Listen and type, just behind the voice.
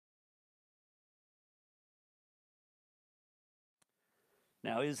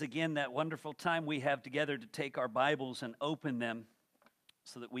Now is again that wonderful time we have together to take our Bibles and open them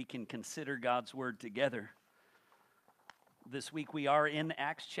so that we can consider God's Word together. This week we are in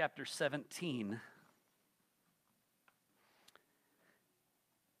Acts chapter 17.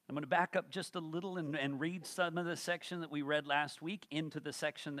 I'm going to back up just a little and read some of the section that we read last week into the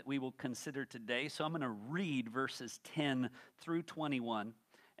section that we will consider today. So I'm going to read verses 10 through 21,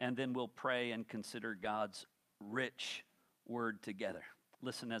 and then we'll pray and consider God's rich Word together.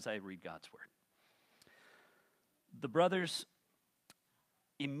 Listen as I read God's Word. The brothers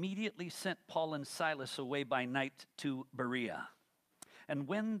immediately sent Paul and Silas away by night to Berea. And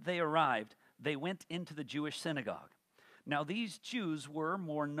when they arrived, they went into the Jewish synagogue. Now these Jews were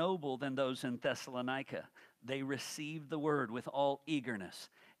more noble than those in Thessalonica. They received the word with all eagerness,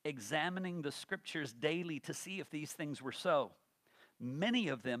 examining the scriptures daily to see if these things were so. Many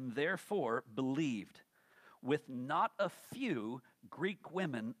of them therefore believed, with not a few Greek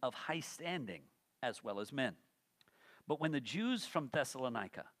women of high standing, as well as men. But when the Jews from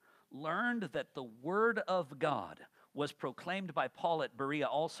Thessalonica learned that the word of God was proclaimed by Paul at Berea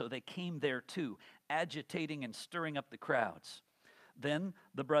also, they came there too, agitating and stirring up the crowds. Then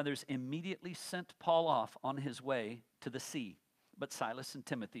the brothers immediately sent Paul off on his way to the sea, but Silas and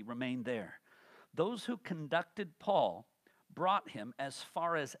Timothy remained there. Those who conducted Paul brought him as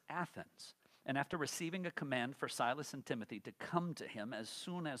far as Athens, and after receiving a command for Silas and Timothy to come to him as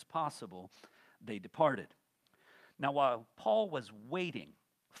soon as possible, they departed. Now while Paul was waiting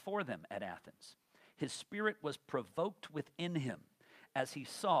for them at Athens, his spirit was provoked within him as he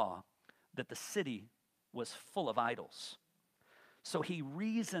saw that the city was full of idols. So he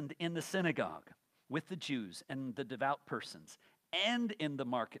reasoned in the synagogue with the Jews and the devout persons, and in the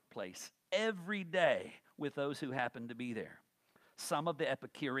marketplace every day with those who happened to be there. Some of the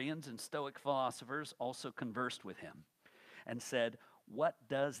Epicureans and Stoic philosophers also conversed with him and said, "What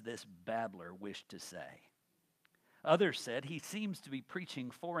does this babbler wish to say?" Others said, "He seems to be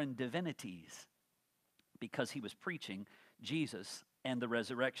preaching foreign divinities," because he was preaching Jesus and the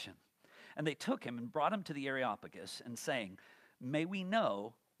resurrection. And they took him and brought him to the Areopagus and saying, "May we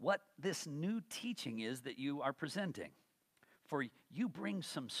know what this new teaching is that you are presenting? For you bring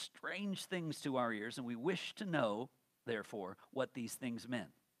some strange things to our ears, and we wish to know, therefore, what these things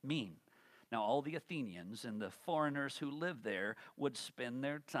mean." Now all the Athenians and the foreigners who lived there would spend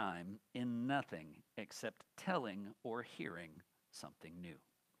their time in nothing except telling or hearing something new.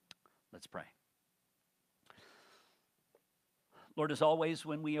 Let's pray. Lord, as always,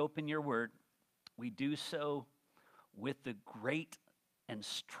 when we open your word, we do so with the great and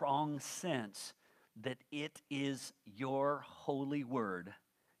strong sense that it is your holy word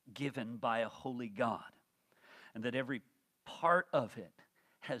given by a holy God, and that every part of it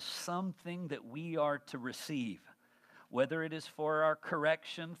has something that we are to receive, whether it is for our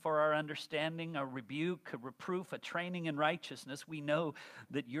correction, for our understanding, a rebuke, a reproof, a training in righteousness. We know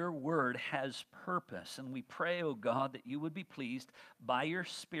that your word has purpose, and we pray, O God, that you would be pleased by your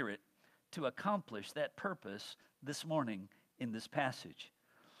Spirit to accomplish that purpose this morning in this passage.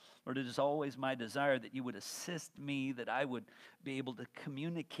 Lord, it is always my desire that you would assist me, that I would be able to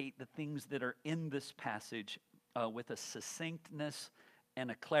communicate the things that are in this passage with a succinctness and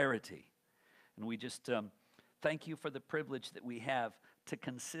a clarity. And we just thank you for the privilege that we have to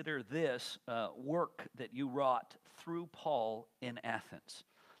consider this work that you wrought through Paul in Athens.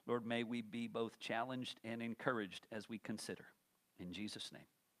 Lord, may we be both challenged and encouraged as we consider. In Jesus' name,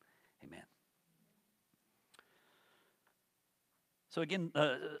 amen. So again,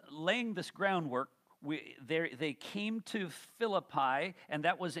 laying this groundwork, they came to Philippi, and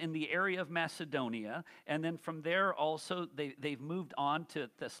that was in the area of Macedonia. And then from there also, they've moved on to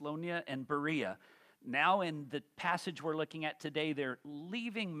Thessalonica and Berea. Now in the passage we're looking at today,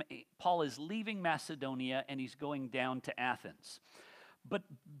 Paul is leaving Macedonia, and he's going down to Athens. But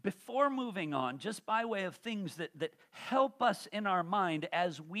before moving on, just by way of things that help us in our mind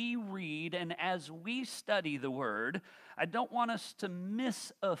as we read and as we study the Word, I don't want us to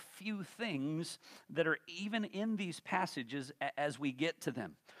miss a few things that are even in these passages as we get to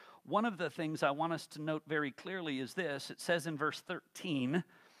them. One of the things I want us to note very clearly is this. It says in verse 13,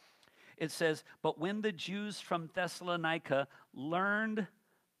 it says, "But when the Jews from Thessalonica learned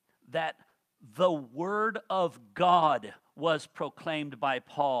that the word of God was proclaimed by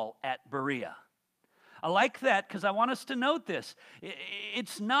Paul at Berea." I like that because I want us to note this.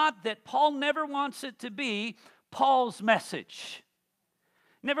 It's not that Paul never wants it to be Paul's message.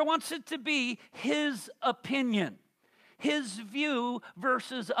 Never wants it to be his opinion, his view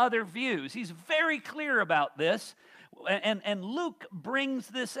versus other views. He's very clear about this. And Luke brings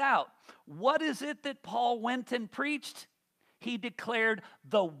this out. What is it that Paul went and preached? he declared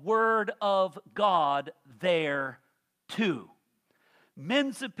the word of God there too.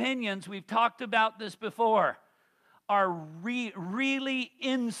 Men's opinions, we've talked about this before, are really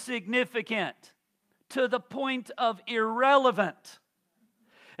insignificant to the point of irrelevant.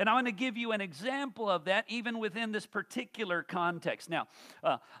 And I want to give you an example of that even within this particular context. Now,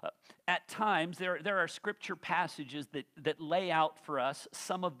 at times there are scripture passages that lay out for us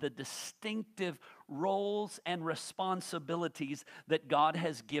some of the distinctive roles and responsibilities that God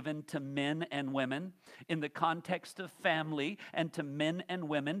has given to men and women in the context of family, and to men and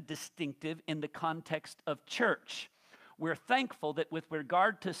women distinctive in the context of church. We're thankful that with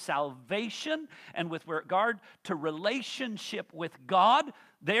regard to salvation and with regard to relationship with God,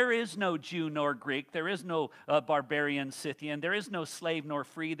 there is no Jew nor Greek, there is no barbarian, Scythian, there is no slave nor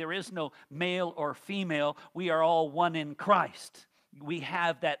free, there is no male or female. We are all one in Christ. We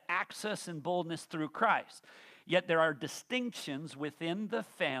have that access and boldness through Christ. Yet there are distinctions within the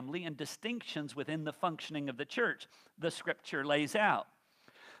family and distinctions within the functioning of the church the Scripture lays out.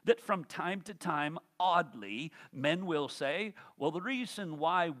 That from time to time, oddly, men will say, well, the reason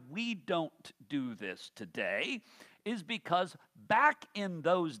why we don't do this today is because back in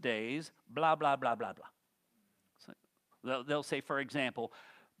those days, blah, blah, blah, blah, blah. So they'll say, for example,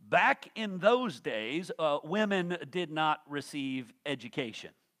 back in those days, women did not receive education.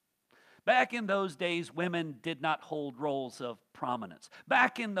 Back in those days, women did not hold roles of prominence.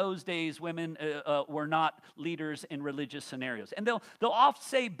 Back in those days, women were not leaders in religious scenarios. And they'll often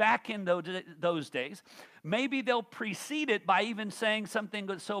say back in those days. Maybe they'll precede it by even saying something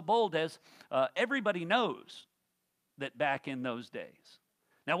that's so bold as, everybody knows that back in those days.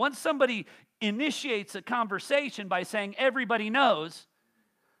 Now, once somebody initiates a conversation by saying everybody knows,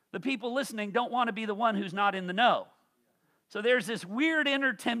 the people listening don't want to be the one who's not in the know. So there's this weird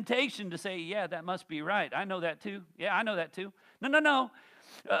inner temptation to say, yeah, that must be right. I know that too. Yeah, I know that too. No.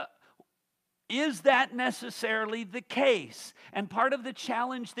 Is that necessarily the case? And part of the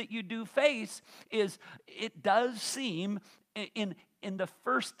challenge that you do face is it does seem in the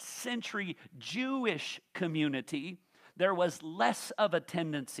first century Jewish community, there was less of a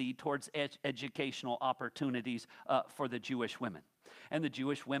tendency towards educational opportunities for the Jewish women. And the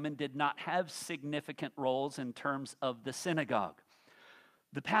Jewish women did not have significant roles in terms of the synagogue.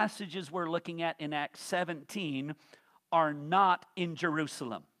 The passages we're looking at in Acts 17 are not in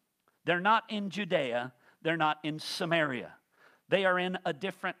Jerusalem. They're not in Judea. They're not in Samaria. They are in a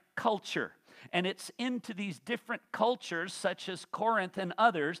different culture. And it's into these different cultures, such as Corinth and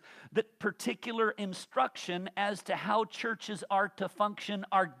others, that particular instruction as to how churches are to function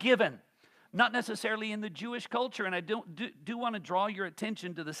are given. Not necessarily in the Jewish culture. And I do want to draw your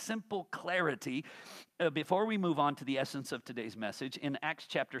attention to the simple clarity before we move on to the essence of today's message in Acts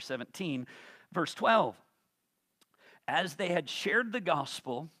chapter 17, verse 12. As they had shared the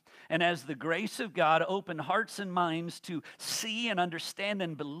gospel, and as the grace of God opened hearts and minds to see and understand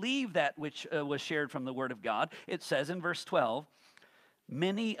and believe that which was shared from the word of God, it says in verse 12,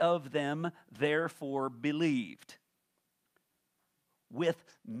 many of them therefore believed, with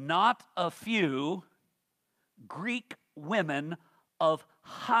not a few Greek women of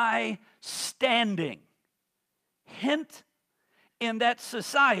high standing. Hint, in that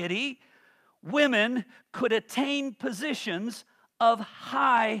society, women could attain positions of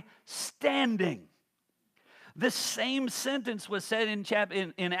high standing. This same sentence was said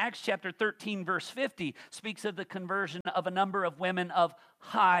in Acts chapter 13, verse 50, speaks of the conversion of a number of women of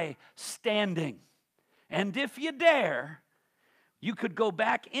high standing. And if you dare, you could go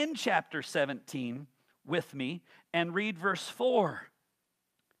back in chapter 17 with me and read verse 4.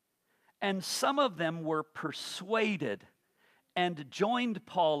 And some of them were persuaded and joined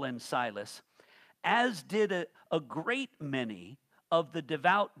Paul and Silas, as did a great many of the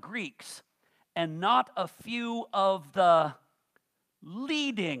devout Greeks, and not a few of the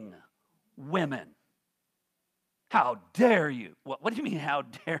leading women. How dare you? What do you mean, how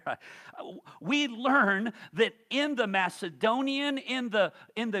dare I? We learn that in the Macedonian, in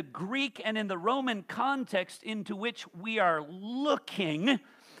the Greek, and in the Roman context into which we are looking,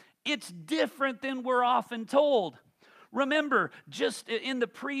 it's different than we're often told. Remember, just in the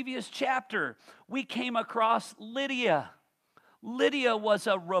previous chapter, we came across Lydia. Lydia was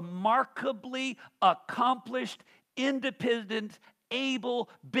a remarkably accomplished, independent, able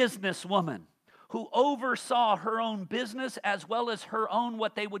businesswoman who oversaw her own business as well as her own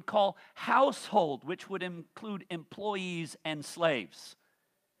what they would call household, which would include employees and slaves.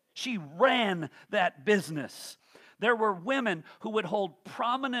 She ran that business. There were women who would hold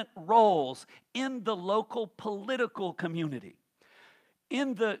prominent roles in the local political community.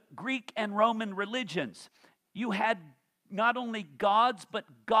 In the Greek and Roman religions, you had not only gods, but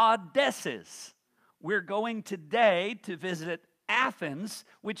goddesses. We're going today to visit Athens,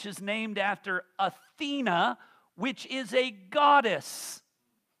 which is named after Athena, which is a goddess.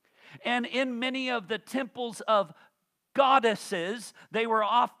 And in many of the temples of goddesses, they were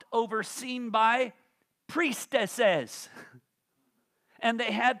oft overseen by priestesses. And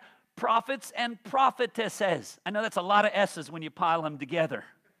they had prophets and prophetesses. I know that's a lot of S's when you pile them together.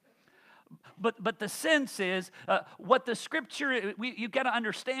 But the sense is, what the Scripture, you've got to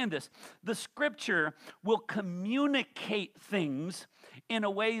understand this. The Scripture will communicate things in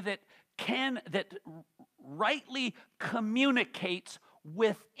a way that rightly communicates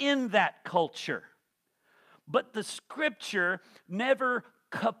within that culture. But the Scripture never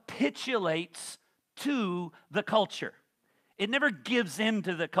capitulates to the culture. It never gives in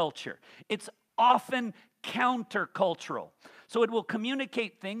to the culture. It's often countercultural. So it will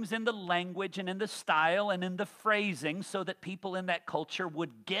communicate things in the language and in the style and in the phrasing so that people in that culture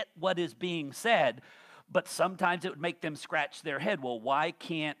would get what is being said. But sometimes it would make them scratch their head. Well, why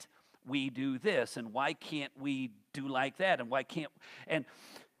can't we do this? And why can't we do like that? And why can't... And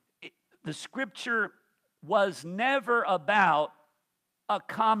the Scripture was never about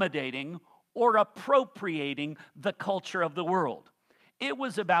accommodating or appropriating the culture of the world. It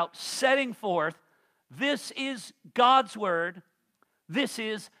was about setting forth, this is God's word, this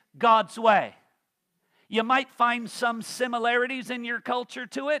is God's way. You might find some similarities in your culture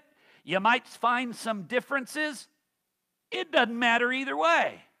to it. You might find some differences. It doesn't matter either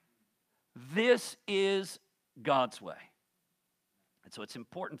way. This is God's way. And so it's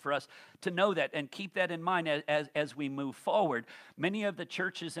important for us to know that and keep that in mind as we move forward. Many of the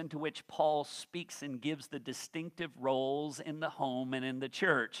churches into which Paul speaks and gives the distinctive roles in the home and in the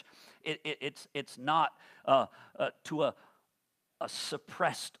church, it's not to a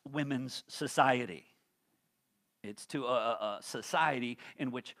suppressed women's society. It's to a society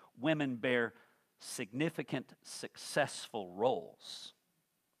in which women bear significant, successful roles.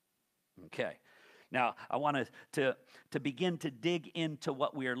 Okay. Now, I want to begin to dig into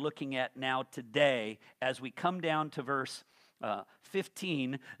what we are looking at now today. As we come down to verse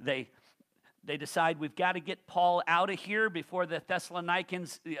 15, they decide we've got to get Paul out of here before the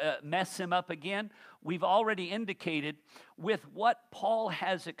Thessalonians mess him up again. We've already indicated with what Paul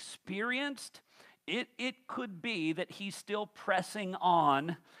has experienced, it could be that he's still pressing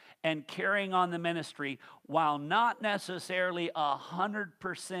on and carrying on the ministry while not necessarily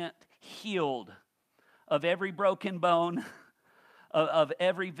 100% healed of every broken bone, of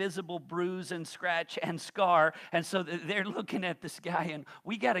every visible bruise and scratch and scar. And so they're looking at this guy, and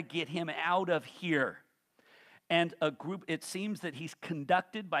we got to get him out of here. And a group, it seems that he's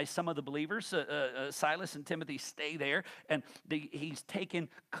conducted by some of the believers. Silas and Timothy stay there, and he's taken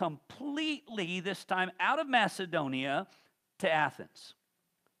completely, this time, out of Macedonia to Athens.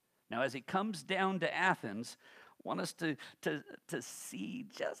 Now, as he comes down to Athens, I want us to see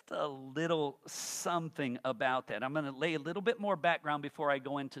just a little something about that. I'm going to lay a little bit more background before I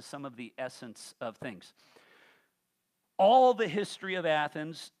go into some of the essence of things. All the history of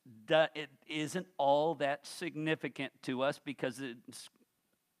Athens, it isn't all that significant to us because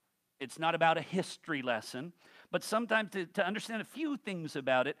it's not about a history lesson. But sometimes to understand a few things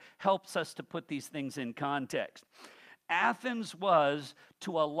about it helps us to put these things in context. Athens was,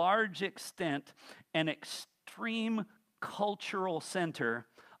 to a large extent, an extreme cultural center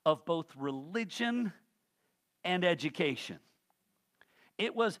of both religion and education.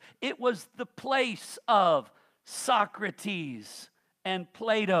 It was the place of Socrates and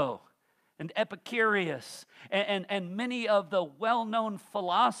Plato and Epicurus and many of the well-known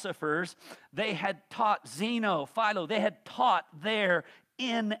philosophers. They had taught Zeno, Philo, they had taught there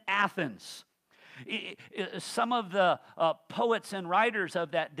in Athens. Some of the poets and writers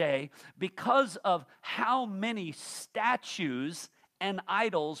of that day, because of how many statues and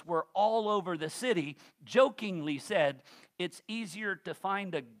idols were all over the city, jokingly said, it's easier to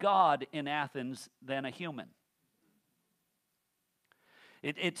find a god in Athens than a human.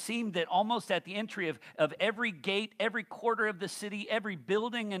 It seemed that almost at the entry of every gate, every quarter of the city, every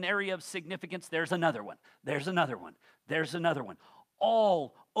building and area of significance, there's another one, there's another one, there's another one.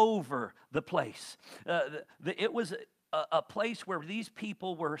 All over the place. It was a place where these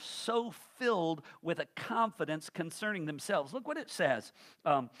people were so filled with a confidence concerning themselves. Look what it says.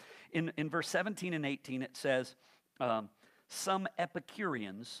 In verse 17 and 18, it says, some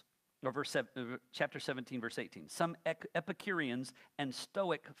Epicureans, or chapter 17, verse 18, some Epicureans and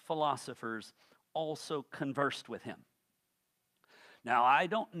Stoic philosophers also conversed with him. Now, I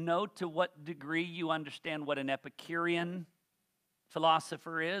don't know to what degree you understand what an Epicurean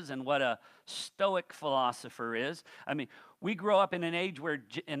philosopher is and what a Stoic philosopher is. I mean, we grow up in an age where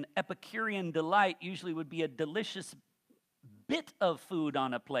an Epicurean delight usually would be a delicious bit of food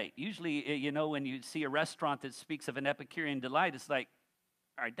on a plate. Usually, when you see a restaurant that speaks of an Epicurean delight, it's like,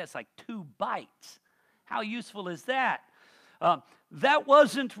 all right, that's like 2 bites. How useful is that? That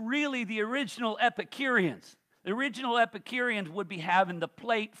wasn't really the original Epicureans. The original Epicureans would be having the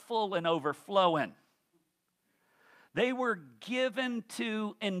plate full and overflowing. They were given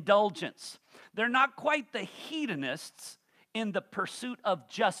to indulgence. They're not quite the hedonists in the pursuit of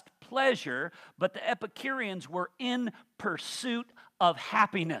just pleasure, but the Epicureans were in pursuit of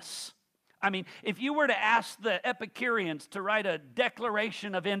happiness. I mean, if you were to ask the Epicureans to write a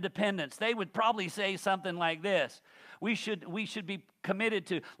Declaration of Independence, they would probably say something like this: we should be committed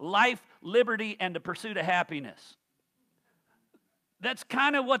to life, liberty, and the pursuit of happiness. That's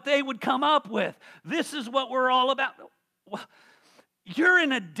kind of what they would come up with. This is what we're all about. Well, you're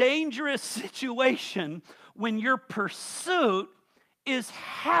in a dangerous situation when your pursuit is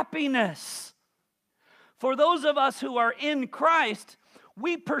happiness. For those of us who are in Christ,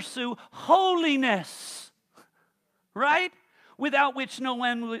 we pursue holiness, right? Without which no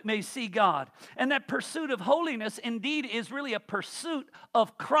one may see God. And that pursuit of holiness indeed is really a pursuit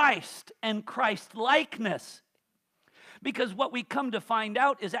of Christ and Christ-likeness. Because what we come to find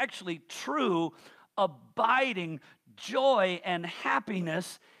out is actually true, abiding joy and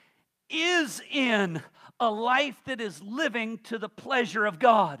happiness is in a life that is living to the pleasure of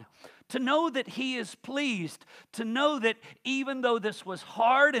God. To know that He is pleased, to know that even though this was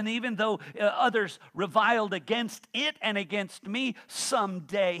hard and even though others reviled against it and against me,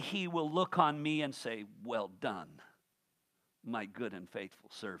 someday He will look on me and say, "Well done, my good and faithful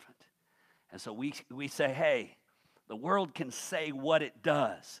servant." And so we say, hey, the world can say what it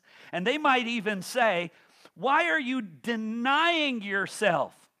does. And they might even say, "Why are you denying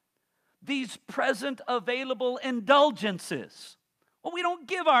yourself these present available indulgences?" Well, we don't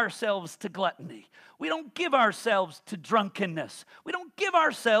give ourselves to gluttony. We don't give ourselves to drunkenness. We don't give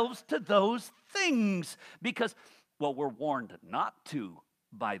ourselves to those things because, well, we're warned not to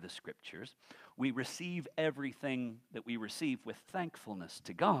by the Scriptures. We receive everything that we receive with thankfulness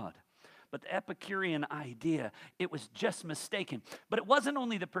to God. But the Epicurean idea, it was just mistaken. But it wasn't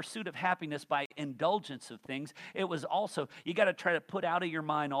only the pursuit of happiness by indulgence of things. It was also, you got to try to put out of your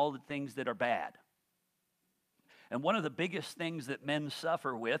mind all the things that are bad. And one of the biggest things that men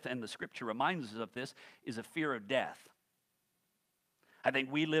suffer with, and the Scripture reminds us of this, is a fear of death. I think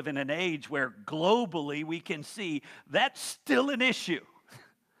we live in an age where globally we can see that's still an issue,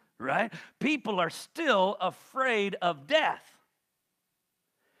 right? People are still afraid of death.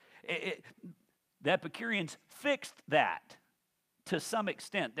 The Epicureans fixed that to some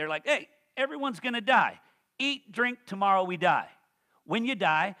extent. They're like, hey, everyone's going to die. Eat, drink, tomorrow we die. When you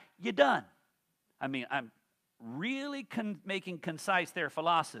die, you're done. I mean, I'm really making concise their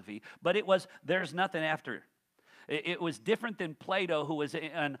philosophy, but it was, there's nothing after. It was different than Plato, who was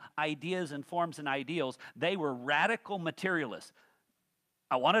in ideas and forms and ideals. They were radical materialists.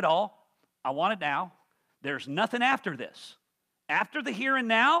 I want it all. I want it now. There's nothing after this. After the here and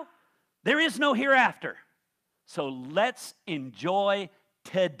now, there is no hereafter. So let's enjoy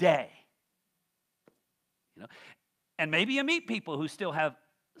today. And maybe you meet people who still have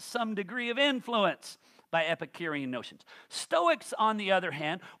some degree of influence by Epicurean notions. Stoics, on the other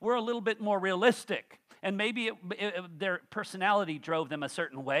hand, were a little bit more realistic. And maybe their personality drove them a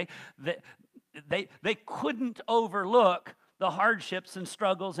certain way. They couldn't overlook the hardships and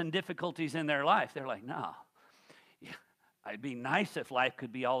struggles and difficulties in their life. They're like, no, it'd be nice if life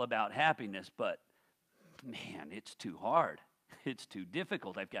could be all about happiness, but man, it's too hard. It's too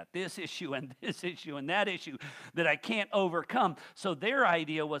difficult. I've got this issue and that issue that I can't overcome. So their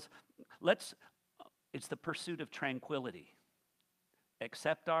idea was, it's the pursuit of tranquility.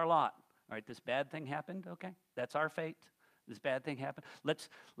 Accept our lot. All right, this bad thing happened. Okay, that's our fate. This bad thing happened.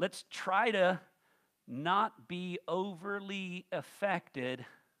 Let's try to not be overly affected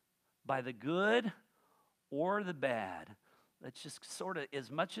by the good or the bad. Let's just sort of,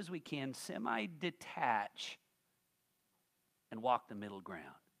 as much as we can, semi-detach and walk the middle ground.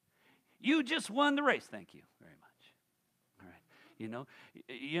 You just won the race. Thank you very much. All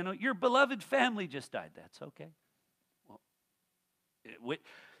right. Your beloved family just died. That's okay. Well,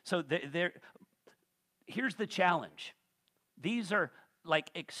 so here's the challenge. These are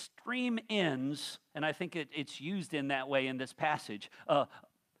like extreme ends, and I think it's used in that way in this passage.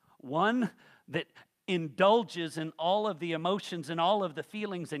 One that indulges in all of the emotions and all of the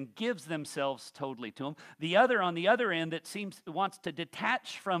feelings and gives themselves totally to them. The other, on the other end, that wants to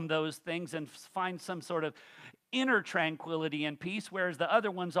detach from those things and find some sort of inner tranquility and peace, whereas the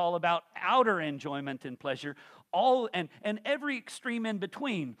other one's all about outer enjoyment and pleasure, all and every extreme in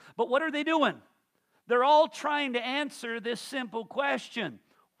between. But what are they doing? They're all trying to answer this simple question: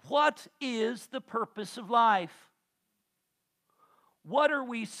 what is the purpose of life? What are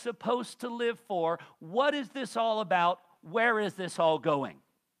we supposed to live for? What is this all about? Where is this all going?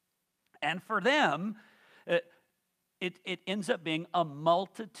 And for them, it ends up being a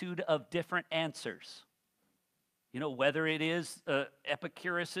multitude of different answers. You know, whether it is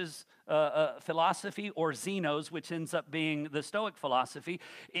Epicurus's philosophy or Zeno's, which ends up being the Stoic philosophy,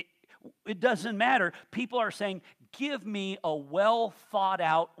 it doesn't matter. People are saying, give me a well thought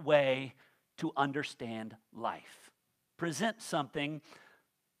out way to understand life. Present something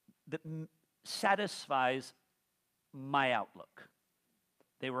that satisfies my outlook.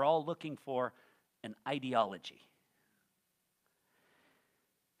 They were all looking for an ideology.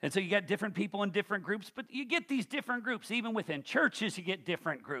 And so you got different people in different groups, but you get these different groups. Even within churches, you get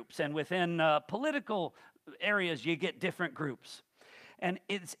different groups. And within political areas, you get different groups. And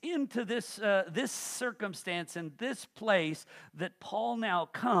it's into this circumstance and this place that Paul now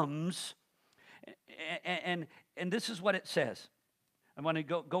comes, and this is what it says. I want to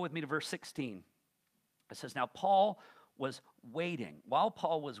go with me to verse 16. It says, now Paul was waiting. While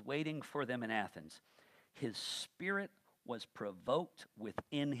Paul was waiting for them in Athens, his spirit was provoked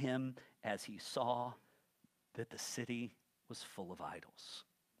within him as he saw that the city was full of idols.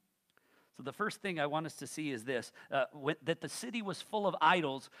 So the first thing I want us to see is this, that the city was full of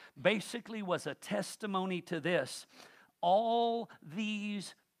idols basically was a testimony to this. All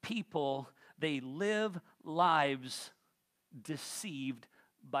these people, they live lives deceived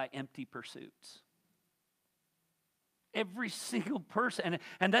by empty pursuits. Every single person,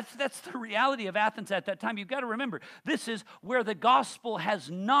 and that's the reality of Athens at that time. You've got to remember, this is where the gospel has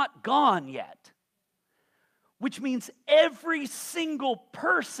not gone yet, which means every single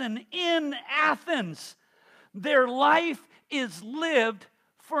person in Athens, their life is lived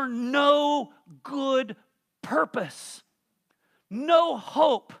for no good purpose, no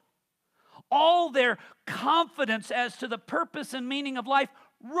hope. All their confidence as to the purpose and meaning of life,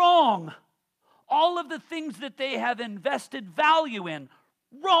 wrong. All of the things that they have invested value in,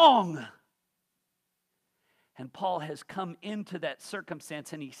 wrong. And Paul has come into that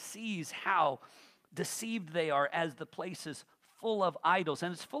circumstance and he sees how deceived they are as the place is full of idols.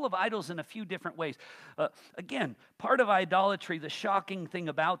 And it's full of idols in a few different ways. Again, part of idolatry, the shocking thing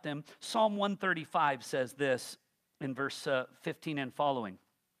about them, Psalm 135 says this in verse 15 and following.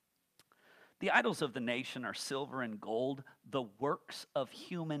 The idols of the nation are silver and gold, the works of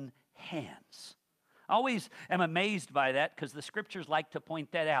human hands. I always am amazed by that because the scriptures like to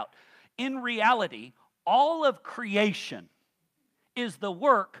point that out. In reality, all of creation is the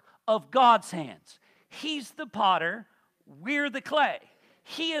work of God's hands. He's the potter, we're the clay.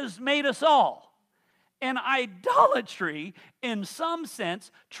 He has made us all. And idolatry, in some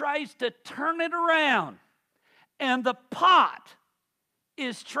sense, tries to turn it around. And the pot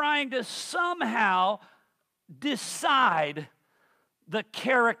is trying to somehow decide the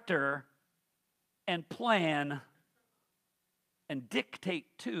character and plan and dictate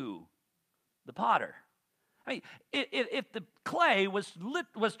to the potter. I mean, if the clay was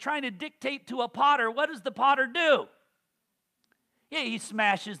trying to dictate to a potter, what does the potter do? Yeah, he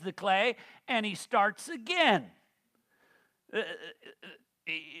smashes the clay and he starts again.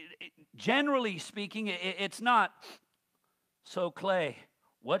 Generally speaking, it's not, so clay,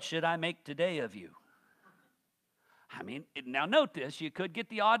 what should I make today of you? I mean, now note this, you could get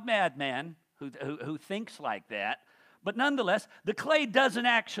the odd madman who thinks like that, but nonetheless, the clay doesn't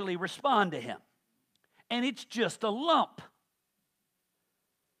actually respond to him. And it's just a lump.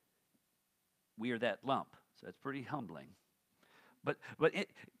 We are that lump, so it's pretty humbling. But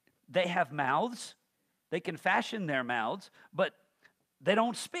they have mouths, they can fashion their mouths, but they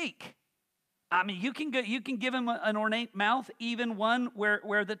don't speak. I mean, you can give him an ornate mouth, even one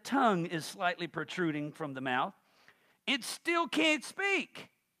where the tongue is slightly protruding from the mouth. It still can't speak.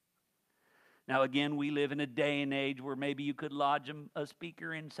 Now, again, we live in a day and age where maybe you could lodge a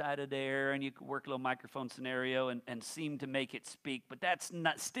speaker inside of there and you could work a little microphone scenario and seem to make it speak, but that's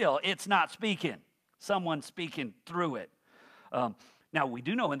not, still, it's not speaking. Someone's speaking through it. Now, we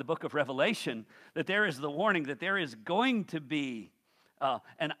do know in the book of Revelation that there is the warning that there is going to be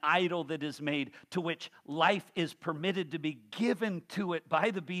an idol that is made to which life is permitted to be given to it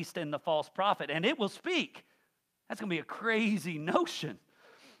by the beast and the false prophet, and it will speak. That's going to be a crazy notion.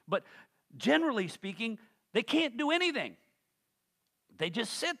 But generally speaking, they can't do anything. They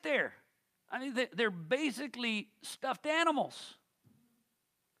just sit there. I mean, they're basically stuffed animals.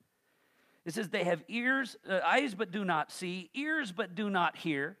 It says they have eyes but do not see, ears but do not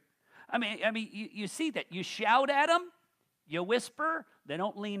hear. I mean, you see that. You shout at them, you whisper, they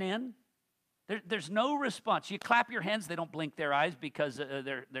don't lean in. There's no response. You clap your hands, they don't blink their eyes because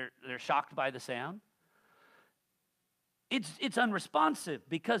they're shocked by the sound. It's unresponsive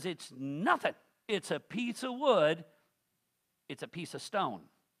because it's nothing. It's a piece of wood. It's a piece of stone.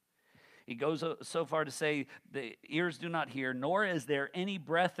 He goes so far to say the ears do not hear, nor is there any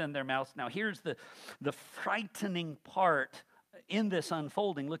breath in their mouths. Now here's the frightening part in this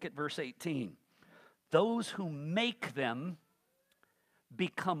unfolding. Look at verse 18. Those who make them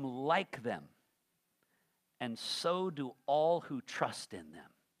become like them, and so do all who trust in them.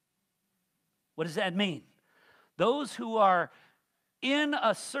 What does that mean? Those who are in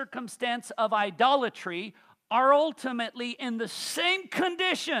a circumstance of idolatry are ultimately in the same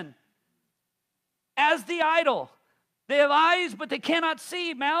condition as the idol. They have eyes, but they cannot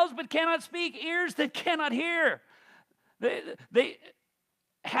see, mouths, but cannot speak, ears that cannot hear. They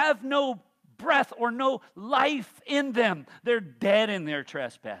have no breath or no life in them. They're dead in their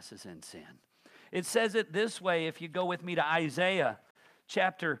trespasses and sin. It says it this way, if you go with me to Isaiah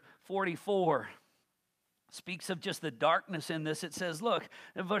chapter 44. Speaks of just the darkness in this. It says, look,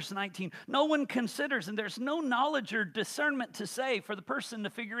 in verse 19, no one considers, and there's no knowledge or discernment to say for the person to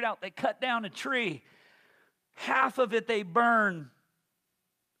figure it out. They cut down a tree. Half of it they burn.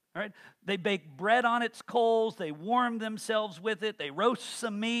 All right? They bake bread on its coals. They warm themselves with it. They roast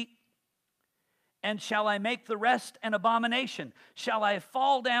some meat. And shall I make the rest an abomination? Shall I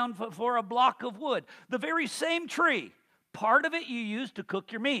fall down for a block of wood? The very same tree. Part of it you use to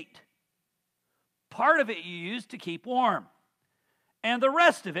cook your meat. Part of it you use to keep warm. And the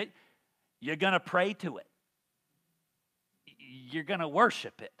rest of it, you're going to pray to it. You're going to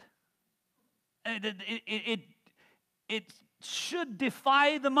worship it. It should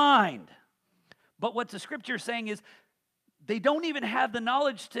defy the mind. But what the scripture is saying is they don't even have the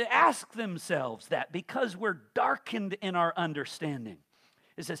knowledge to ask themselves that because we're darkened in our understanding.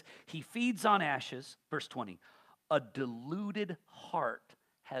 It says, he feeds on ashes, verse 20, a deluded heart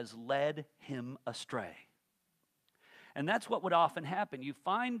has led him astray. And that's what would often happen. You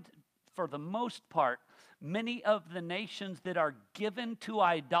find, for the most part, many of the nations that are given to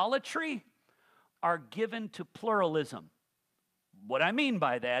idolatry are given to pluralism. What I mean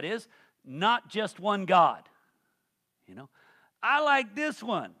by that is not just one God. You know, I like this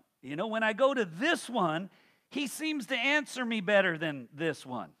one. You know, when I go to this one, he seems to answer me better than this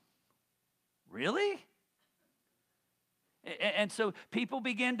one. Really? And so people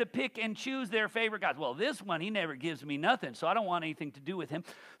begin to pick and choose their favorite gods. Well, this one, he never gives me nothing, so I don't want anything to do with him.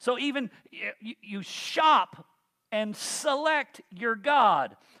 So even you shop and select your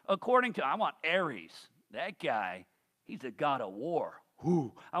god according to, I want Ares. That guy, he's a god of war.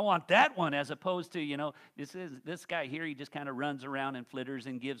 Ooh, I want that one, as opposed to, you know, this guy here, he just kind of runs around and flitters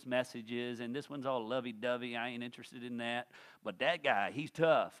and gives messages, and this one's all lovey-dovey. I ain't interested in that. But that guy, he's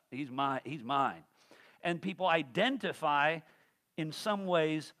tough. He's mine. And people identify in some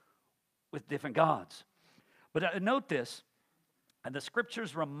ways with different gods. But note this, and the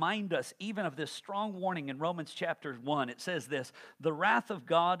scriptures remind us even of this strong warning in Romans chapter 1. It says this, the wrath of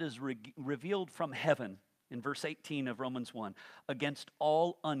God is revealed from heaven, in verse 18 of Romans 1, against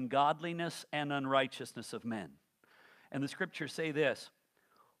all ungodliness and unrighteousness of men. And the scriptures say this,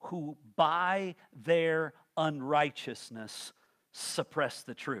 who by their unrighteousness suppress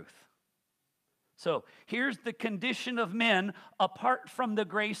the truth. So here's the condition of men apart from the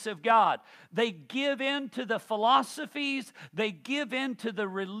grace of God. They give in to the philosophies, they give in to the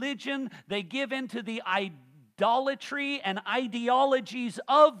religion, they give in to the idolatry and ideologies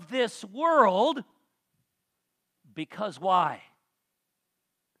of this world. Because why?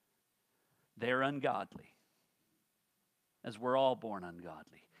 They're ungodly, as we're all born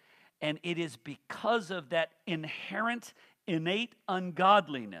ungodly. And it is because of that inherent, innate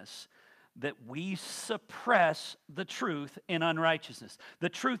ungodliness that we suppress the truth in unrighteousness. The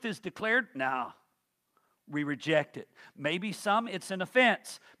truth is declared, no, we reject it. Maybe some, it's an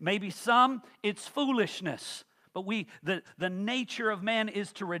offense. Maybe some, it's foolishness. But the nature of man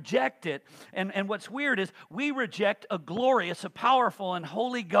is to reject it. And what's weird is we reject a glorious, a powerful, and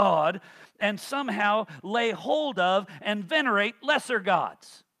holy God and somehow lay hold of and venerate lesser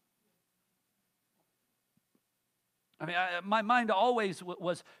gods. I mean, my mind always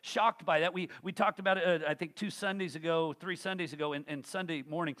was shocked by that. We talked about it, I think 3 Sundays ago, and Sunday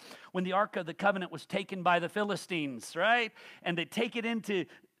morning, when the Ark of the Covenant was taken by the Philistines, right? And they take it into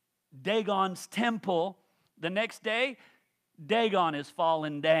Dagon's temple. The next day, Dagon is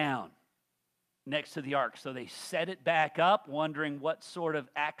fallen down. next to the ark. So they set it back up, wondering what sort of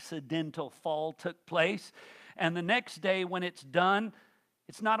accidental fall took place. And the next day when it's done,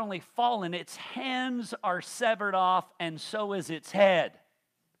 it's not only fallen, its hands are severed off, and so is its head.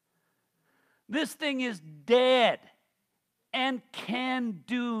 This thing is dead and can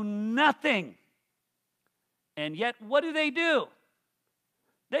do nothing. And yet, what do?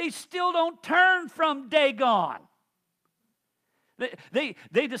 They still don't turn from Dagon. They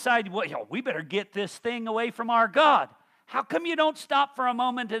decide, well, we better get this thing away from our God. How come you don't stop for a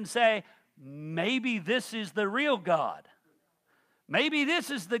moment and say, maybe this is the real God? Maybe this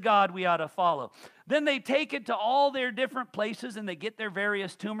is the God we ought to follow. Then they take it to all their different places and they get their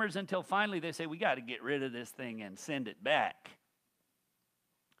various tumors until finally they say, we got to get rid of this thing and send it back.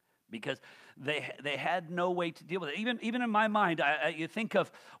 Because they had no way to deal with it. Even in my mind, you think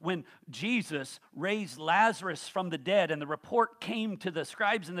of when Jesus raised Lazarus from the dead and the report came to the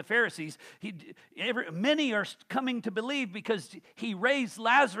scribes and the Pharisees. Many are coming to believe because he raised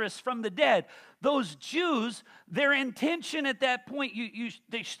Lazarus from the dead. Those Jews, their intention at that point,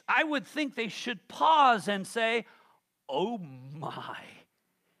 I would think they should pause and say, oh my,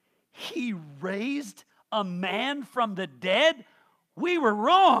 he raised a man from the dead? We were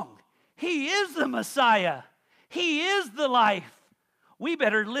wrong. He is the Messiah. He is the life. We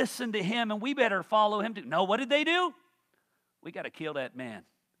better listen to him and we better follow him. No, what did they do? We got to kill that man.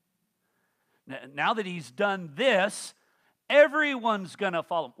 Now that he's done this, everyone's going to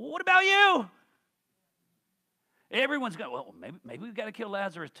follow him. Well, what about you? Everyone's going, well, maybe we've got to kill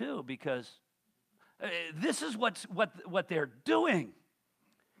Lazarus too, because this is what they're doing.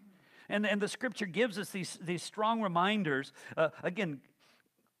 And the scripture gives us these strong reminders. Again,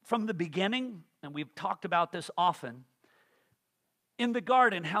 from the beginning, and we've talked about this often, in the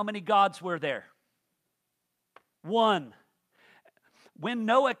garden, how many gods were there? One. When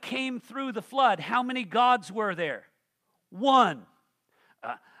Noah came through the flood, how many gods were there? One.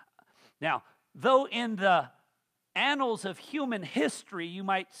 Now, though in the annals of human history, you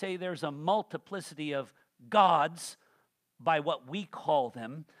might say there's a multiplicity of gods by what we call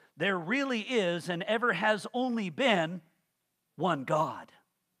them, there really is and ever has only been one God.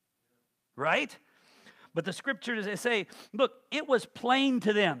 Right? But the scriptures say, look, it was plain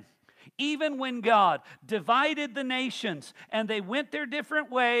to them. Even when God divided the nations and they went their different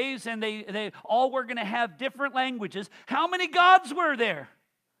ways and they all were going to have different languages, how many gods were there?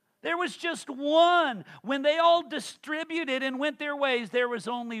 There was just one. When they all distributed and went their ways, there was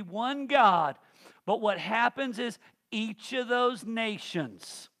only one God. But what happens is each of those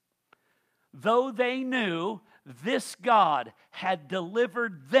nations, though they knew this God had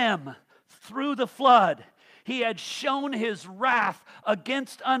delivered them through the flood, he had shown his wrath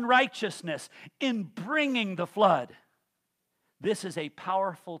against unrighteousness in bringing the flood. This is a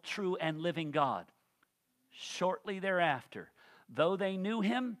powerful, true, and living God. Shortly thereafter, though they knew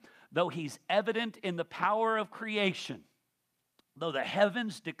him, though he's evident in the power of creation, though the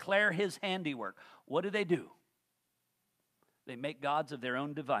heavens declare his handiwork, what do? They make gods of their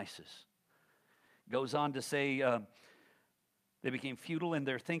own devices. Goes on to say, they became futile in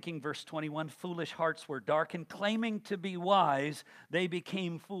their thinking. Verse 21, foolish hearts were darkened. Claiming to be wise, they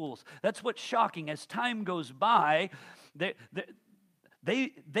became fools. That's what's shocking. As time goes by,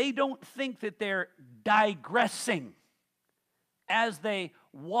 they don't think that they're digressing as they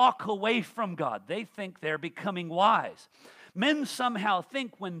walk away from God. They think they're becoming wise. Men somehow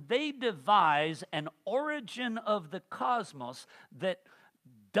think when they devise an origin of the cosmos that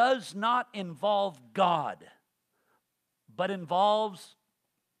does not involve God, but involves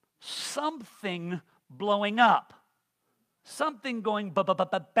something blowing up, something going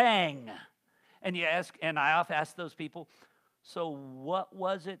bang. And you ask, and I often ask those people, so what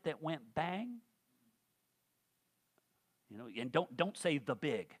was it that went bang? You know, and don't say the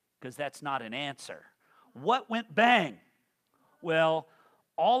big, because that's not an answer. What went bang? Well,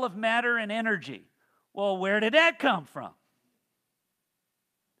 all of matter and energy. Well, where did that come from?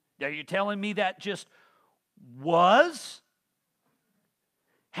 Are you telling me that just was?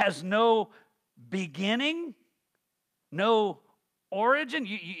 Has no beginning? No origin?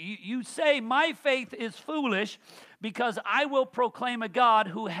 You say, my faith is foolish because I will proclaim a God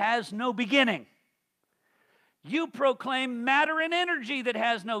who has no beginning. You proclaim matter and energy that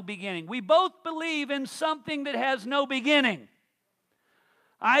has no beginning. We both believe in something that has no beginning.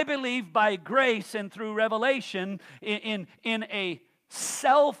 I believe by grace and through revelation in a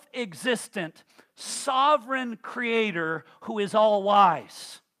self-existent, sovereign creator who is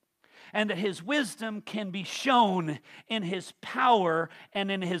all-wise, and that his wisdom can be shown in his power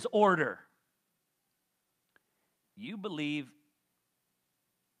and in his order. You believe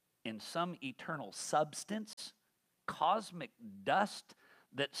in some eternal substance, cosmic dust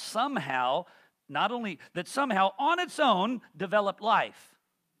that somehow, not only that somehow on its own developed life,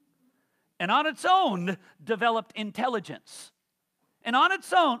 and on its own developed intelligence, and on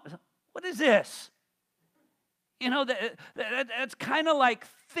its own, what is this? You know, that's kind of like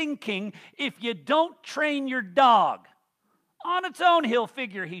thinking if you don't train your dog, on its own he'll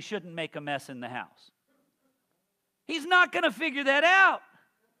figure he shouldn't make a mess in the house. He's not going to figure that out.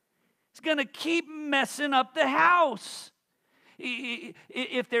 He's going to keep messing up the house.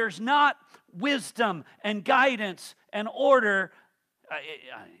 If there's not wisdom and guidance and order,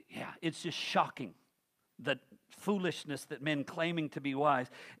 it's just shocking, the foolishness that men claiming to be wise.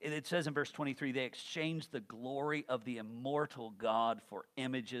 It says in verse 23, they exchanged the glory of the immortal God for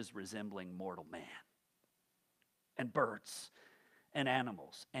images resembling mortal man, and birds and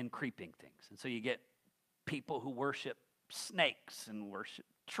animals and creeping things. And so you get people who worship snakes and worship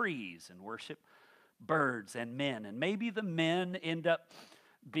trees and worship birds and men. And maybe the men end up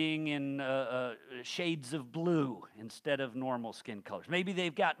being in shades of blue instead of normal skin colors. Maybe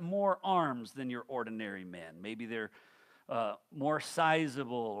they've got more arms than your ordinary men. Maybe they're more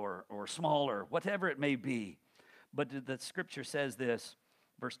sizable or smaller, whatever it may be. But the scripture says this,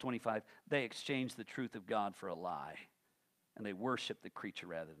 verse 25, they exchanged the truth of God for a lie, and they worship the creature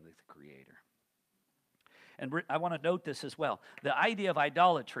rather than the Creator. And I want to note this as well. The idea of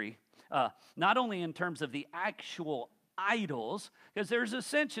idolatry, not only in terms of the actual idols, because there's a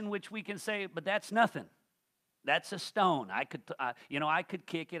sense in which we can say, but that's nothing. That's a stone. I could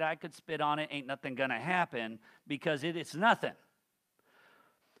kick it, I could spit on it, ain't nothing going to happen because it's nothing.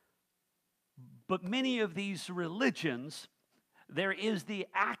 But many of these religions, there is the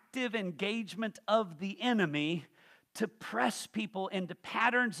active engagement of the enemy to press people into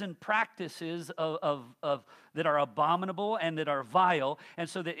patterns and practices of that are abominable and that are vile. And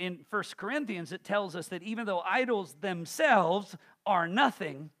so that in 1 Corinthians, it tells us that even though idols themselves are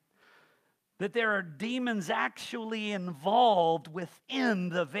nothing, that there are demons actually involved within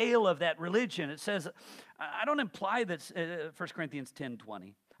the veil of that religion. It says, I don't imply that, 1 Corinthians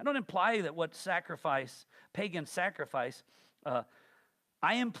 10:20, I don't imply that what pagan sacrifice,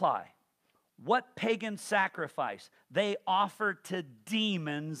 I imply what pagan sacrifice they offer to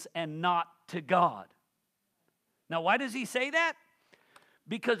demons and not to God. Now, why does he say that?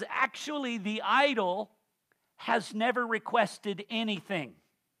 Because actually the idol has never requested anything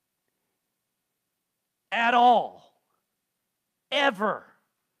at all, ever,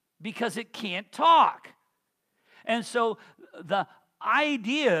 because it can't talk. And so the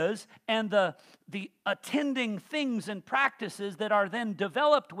ideas and the attending things and practices that are then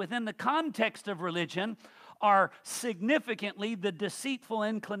developed within the context of religion are significantly the deceitful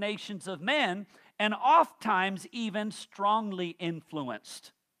inclinations of men, and oftentimes even strongly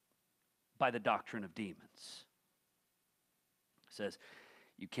influenced by the doctrine of demons. It says,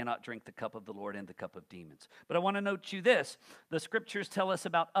 you cannot drink the cup of the Lord and the cup of demons. But I want to note you this. The scriptures tell us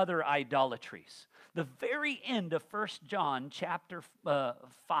about other idolatries. The very end of 1 John chapter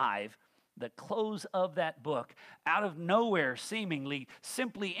 5, the close of that book, out of nowhere seemingly,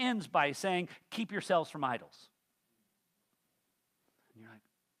 simply ends by saying, keep yourselves from idols. And you're like,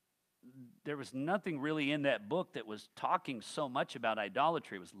 there was nothing really in that book that was talking so much about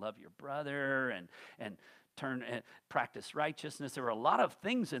idolatry. It was love your brother and turn and practice righteousness. There were a lot of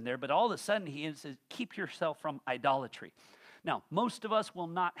things in there, but all of a sudden he says, keep yourself from idolatry. Now, most of us will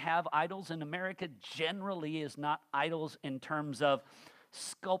not have idols. In America, generally is not idols in terms of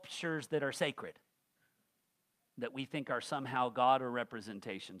sculptures that are sacred, that we think are somehow God or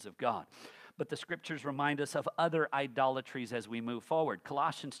representations of God. But the scriptures remind us of other idolatries as we move forward.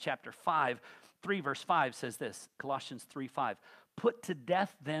 Colossians chapter 5, 3 verse 5 says this, Colossians 3:5. Put to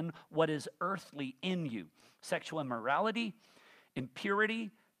death then what is earthly in you, sexual immorality, impurity,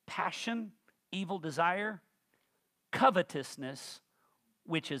 passion, evil desire, covetousness,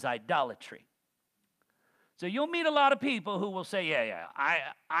 which is idolatry. So you'll meet a lot of people who will say,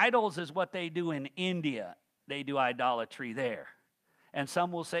 idols is what they do in India. They do idolatry there. And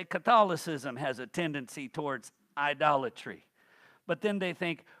some will say Catholicism has a tendency towards idolatry. But then they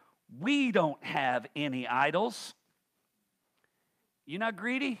think, we don't have any idols. You're not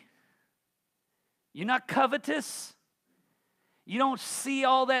greedy? You're not covetous? You don't see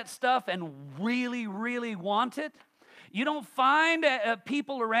all that stuff and really, really want it? You don't find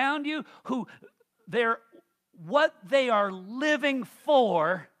people around you who what they are living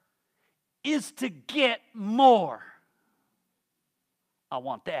for is to get more. I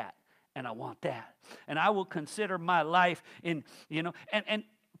want that, and I want that. And I will consider my life and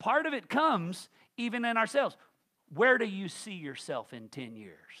part of it comes even in ourselves. Where do you see yourself in 10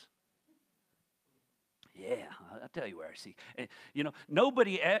 years? Yeah, I'll tell you where I see.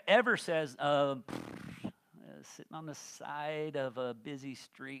 Nobody ever says, sitting on the side of a busy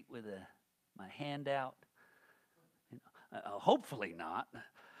street with my hand out. Hopefully not.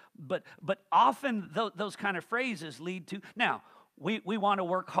 But often those kind of phrases lead to, now, we want to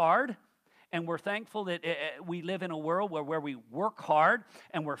work hard, and we're thankful that we live in a world where we work hard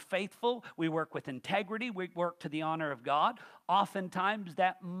and we're faithful. We work with integrity. We work to the honor of God. Oftentimes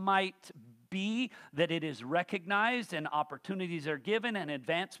that might be that it is recognized and opportunities are given and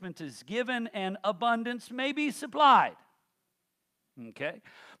advancement is given and abundance may be supplied. Okay?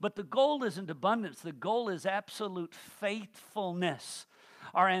 But the goal isn't abundance. The goal is absolute faithfulness.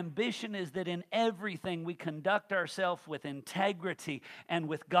 Our ambition is that in everything we conduct ourselves with integrity and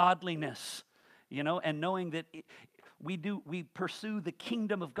with godliness, and knowing that we pursue the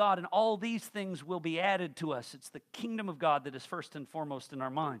kingdom of God, and all these things will be added to us. It's the kingdom of God that is first and foremost in our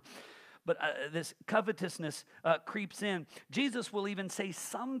mind. But this covetousness creeps in. Jesus will even say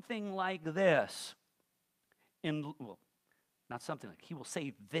something like this not something like, he will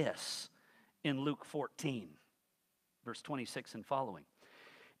say this in Luke 14, verse 26 and following.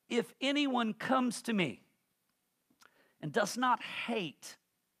 If anyone comes to me and does not hate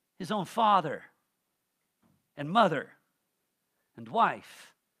his own father and mother and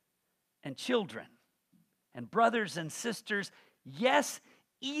wife and children and brothers and sisters, yes,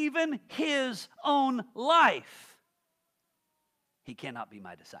 even his own life, he cannot be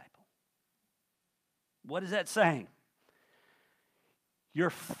my disciple. What is that saying?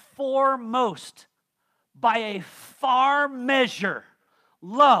 You're foremost, by a far measure,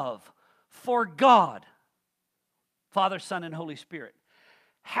 love for God, Father, Son, and Holy Spirit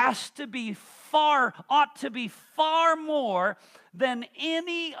ought to be far more than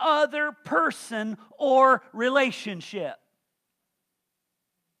any other person or relationship.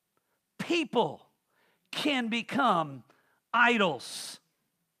 People can become idols.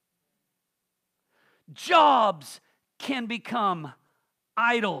 Jobs can become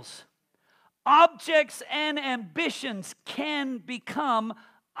idols. Objects and ambitions can become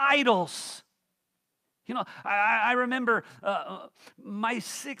idols. I remember my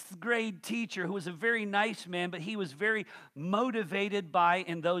 6th grade teacher, who was a very nice man, but he was very motivated by,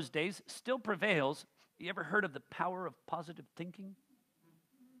 in those days, still prevails. You ever heard of the power of positive thinking?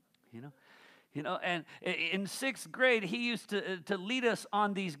 And in 6th grade, he used to lead us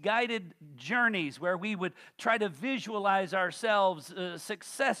on these guided journeys where we would try to visualize ourselves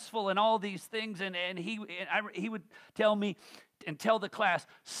successful in all these things. And he would tell me and tell the class,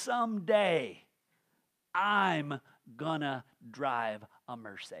 someday I'm gonna drive a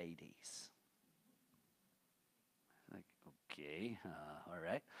Mercedes. Like, okay, all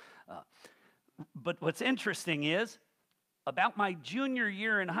right. But what's interesting is, about my junior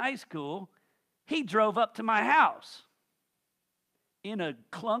year in high school, he drove up to my house in a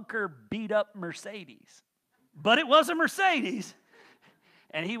clunker, beat-up Mercedes. But it was a Mercedes.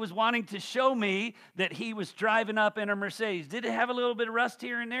 And he was wanting to show me that he was driving up in a Mercedes. Did it have a little bit of rust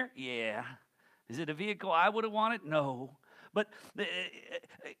here and there? Yeah. Is it a vehicle I would have wanted? No. But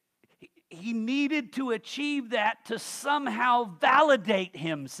he needed to achieve that to somehow validate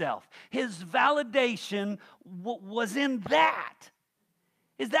himself. His validation was in that.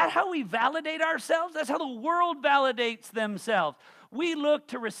 Is that how we validate ourselves? That's how the world validates themselves. We look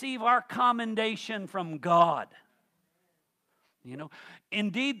to receive our commendation from God.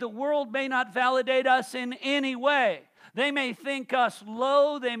 Indeed, the world may not validate us in any way. They may think us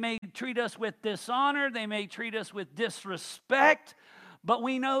low. They may treat us with dishonor. They may treat us with disrespect. But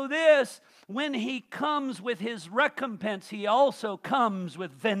we know this, when he comes with his recompense, he also comes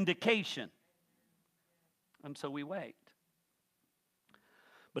with vindication. And so we wait.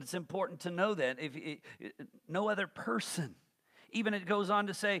 But it's important to know that no other person, even it goes on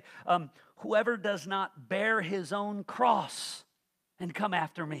to say, whoever does not bear his own cross and come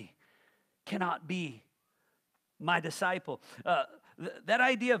after me cannot be my disciple. That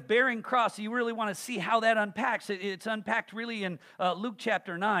idea of bearing cross, you really want to see how that unpacks. It's unpacked really in Luke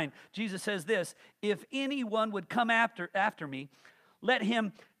chapter 9. Jesus says this, if anyone would come after me, let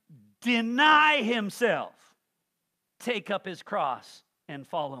him deny himself, take up his cross, and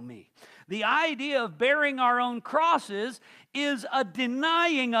follow me. The idea of bearing our own crosses is a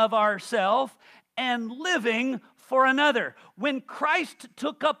denying of ourselves and living for another. When Christ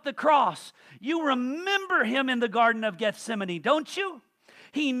took up the cross, you remember him in the Garden of Gethsemane, don't you?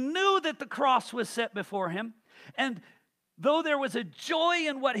 He knew that the cross was set before him, and though there was a joy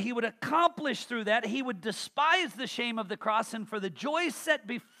in what he would accomplish through that, he would despise the shame of the cross, and for the joy set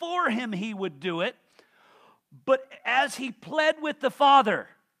before him, he would do it. But as he pled with the Father,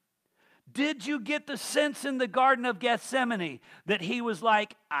 Did you get the sense in the Garden of Gethsemane that he was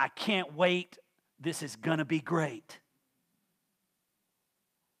like, I can't wait, this is going to be great?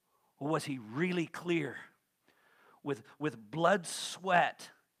 Or was he really clear with blood, sweat,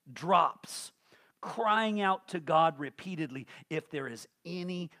 drops, crying out to God repeatedly, if there is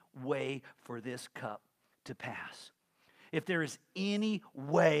any way for this cup to pass, if there is any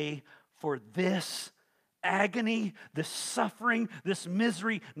way for this agony, this suffering, this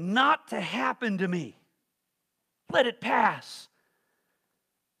misery not to happen to me, let it pass.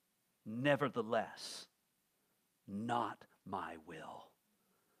 Nevertheless, not my will,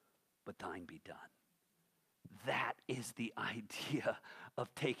 but thine be done. That is the idea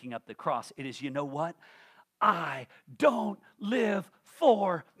of taking up the cross. It is, you know what? I don't live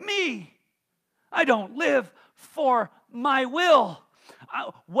for me. I don't live for my will.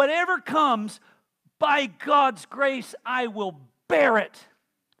 Whatever comes, by God's grace, I will bear it.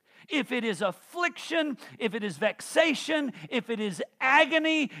 If it is affliction, if it is vexation, if it is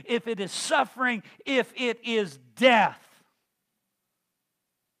agony, if it is suffering, if it is death,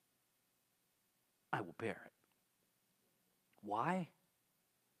 I will bear it. Why?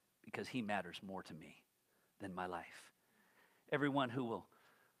 Because he matters more to me than my life. Everyone who will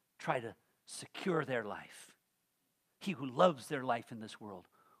try to secure their life, he who loves their life in this world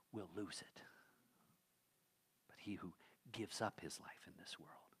will lose it. But he who gives up his life in this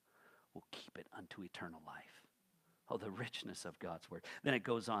world will keep it unto eternal life. Oh, the richness of God's word. Then it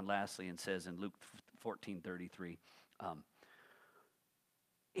goes on lastly and says in Luke 14:33,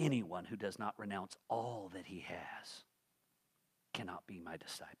 anyone who does not renounce all that he has cannot be my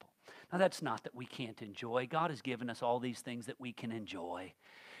disciple. Now, that's not that we can't enjoy. God has given us all these things that we can enjoy,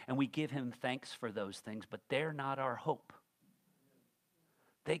 and we give him thanks for those things, but they're not our hope.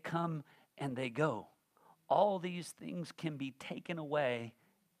 They come and they go. All these things can be taken away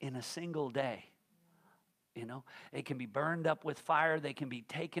in a single day. You know, it can be burned up with fire. They can be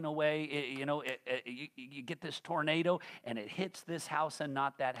taken away. You get this tornado and it hits this house and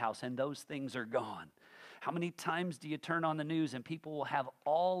not that house, and those things are gone. How many times do you turn on the news and people will have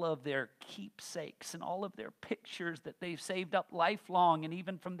all of their keepsakes and all of their pictures that they've saved up lifelong, and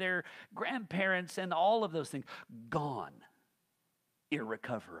even from their grandparents, and all of those things gone,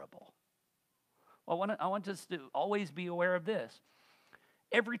 irrecoverable. Well, I want us to always be aware of this.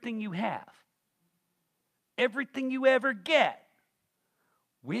 Everything you have, everything you ever get,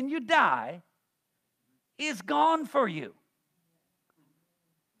 when you die, is gone for you.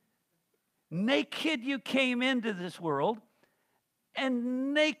 Naked you came into this world,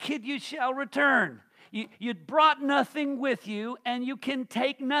 and naked you shall return. You brought nothing with you, and you can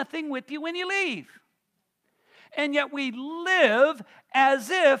take nothing with you when you leave. And yet we live as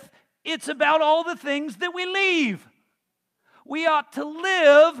if it's about all the things that we leave. We ought to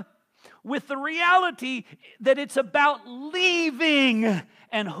live with the reality that it's about leaving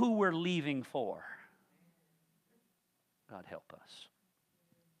and who we're leaving for. God help us.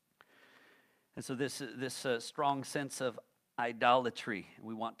 And so this strong sense of idolatry,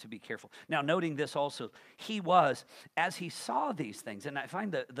 we want to be careful. Now, noting this also, he was, as he saw these things, and I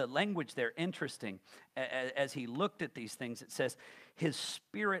find the language there interesting, as he looked at these things, it says, his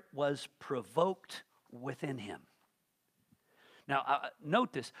spirit was provoked within him. Now,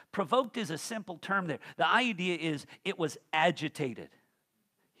 note this, provoked is a simple term there. The idea is it was agitated.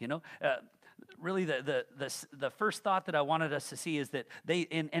 You know, really the first thought that I wanted us to see is that they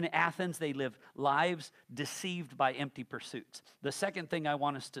in Athens, they lived lives deceived by empty pursuits. The second thing I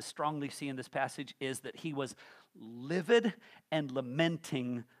want us to strongly see in this passage is that he was livid and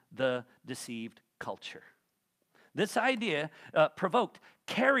lamenting the deceived culture. This idea, provoked,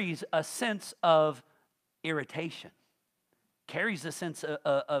 carries a sense of irritation, carries a sense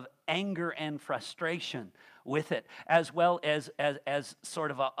of anger and frustration with it, as well as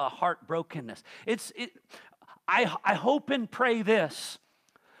sort of a heartbrokenness. I hope and pray this,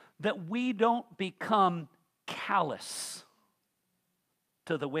 that we don't become callous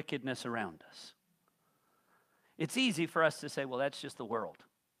to the wickedness around us. It's easy for us to say, well, that's just the world.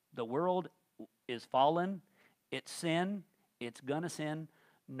 The world is fallen, it's sin, it's gonna sin,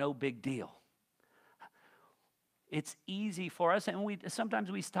 no big deal. It's easy for us, and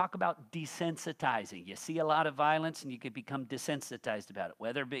sometimes we talk about desensitizing. You see a lot of violence, and you can become desensitized about it,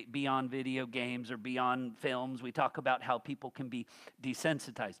 whether it be on video games or beyond films. We talk about how people can be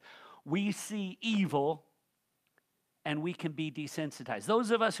desensitized. We see evil, and we can be desensitized.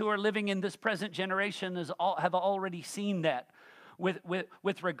 Those of us who are living in this present generation have already seen that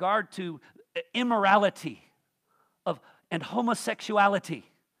with regard to immorality and homosexuality.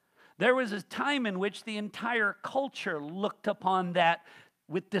 There was a time in which the entire culture looked upon that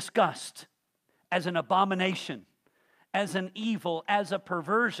with disgust, as an abomination, as an evil, as a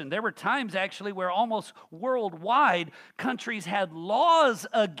perversion. There were times actually where almost worldwide countries had laws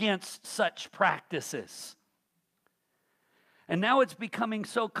against such practices. And now it's becoming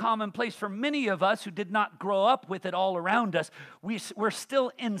so commonplace for many of us who did not grow up with it all around us. We're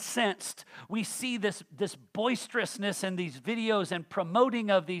still incensed. We see this boisterousness in these videos and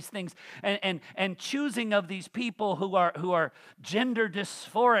promoting of these things and choosing of these people who are gender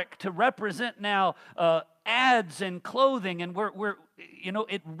dysphoric to represent now ads and clothing, and we're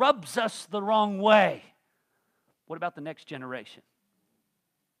it rubs us the wrong way. What about the next generation?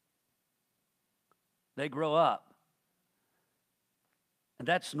 They grow up, and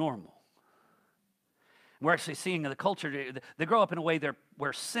that's normal. We're actually seeing the culture, they grow up in a way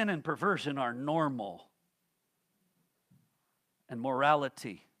where sin and perversion are normal. And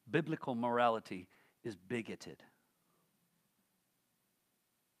morality, biblical morality, is bigoted.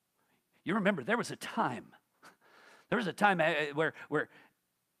 You remember, there was a time where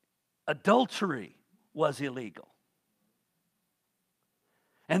adultery was illegal.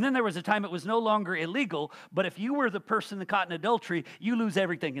 And then there was a time it was no longer illegal, but if you were the person that caught in adultery, you lose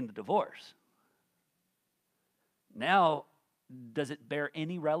everything in the divorce. Now, does it bear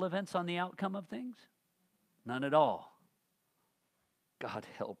any relevance on the outcome of things? None at all. God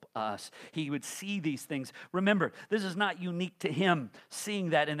help us. He would see these things. Remember, this is not unique to him,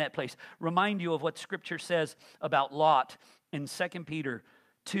 seeing that in that place. Remind you of what Scripture says about Lot in 2 Peter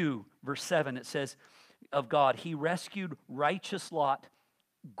 2, verse 7. It says of God, he rescued righteous Lot,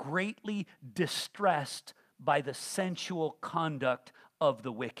 greatly distressed by the sensual conduct of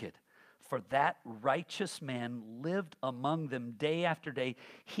the wicked. For that righteous man lived among them day after day.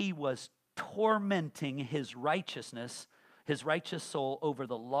 He was tormenting his righteous soul over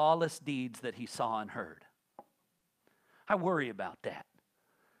the lawless deeds that he saw and heard. I worry about that.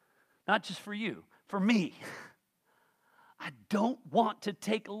 Not just for you, for me. I don't want to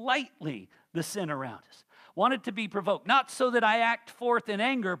take lightly the sin around us. Want it to be provoked, not so that I act forth in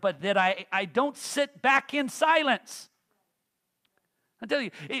anger, but that I don't sit back in silence. I tell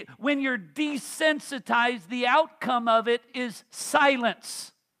you, when you're desensitized, the outcome of it is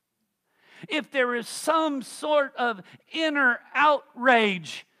silence. If there is some sort of inner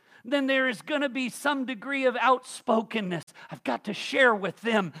outrage, then there is going to be some degree of outspokenness. I've got to share with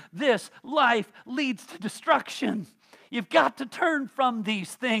them this life leads to destruction. You've got to turn from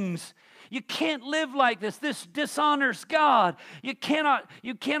these things. You can't live like this. This dishonors God. You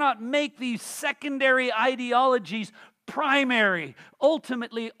cannot make these secondary ideologies primary.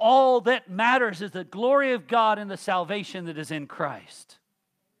 Ultimately, all that matters is the glory of God and the salvation that is in Christ.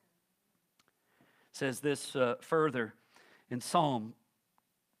 It says this further in Psalm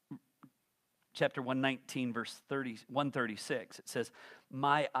chapter 119, verse 136. It says,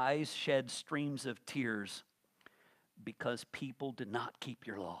 my eyes shed streams of tears because people did not keep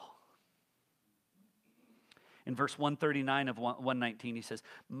your law. In verse 139 of 119, he says,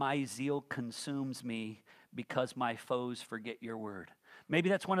 my zeal consumes me because my foes forget your word. Maybe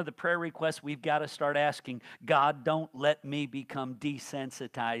that's one of the prayer requests we've got to start asking. God, don't let me become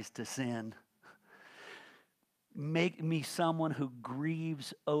desensitized to sin. Make me someone who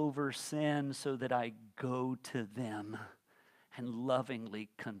grieves over sin so that I go to them and lovingly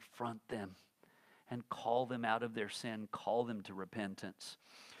confront them and call them out of their sin, call them to repentance.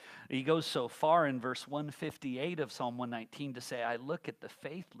 He goes so far in verse 158 of Psalm 119 to say, I look at the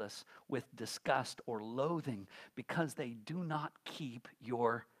faithless with disgust or loathing because they do not keep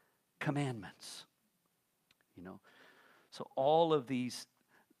your commandments. So all of these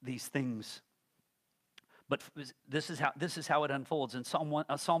things. But this is how it unfolds. In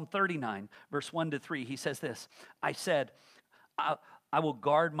Psalm 39, verse 1 to 3, he says this, I said, I will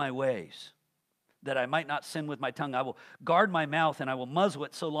guard my ways, that I might not sin with my tongue. I will guard my mouth and I will muzzle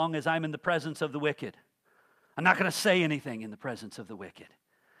it so long as I'm in the presence of the wicked. I'm not going to say anything in the presence of the wicked.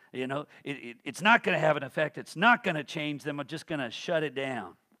 It's not going to have an effect. It's not going to change them. I'm just going to shut it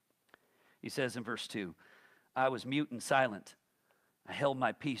down. He says in verse 2, I was mute and silent. I held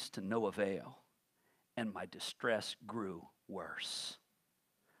my peace to no avail, and my distress grew worse.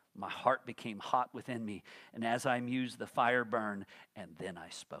 My heart became hot within me, and as I mused, the fire burned, and then I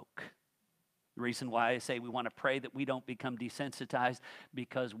spoke. The reason why I say we want to pray that we don't become desensitized,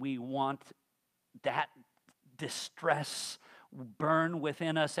 because we want that distress burn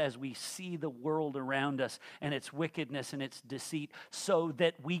within us as we see the world around us and its wickedness and its deceit, so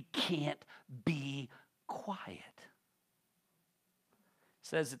that we can't be quiet. It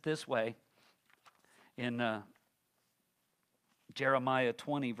says it this way in Jeremiah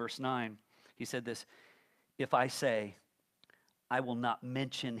 20, verse 9. He said this, if I say, I will not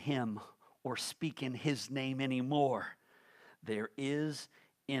mention him or speak in his name anymore. There is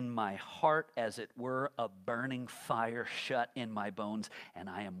in my heart, as it were, a burning fire shut in my bones, and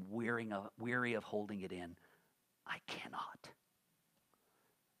I am weary of holding it in. I cannot.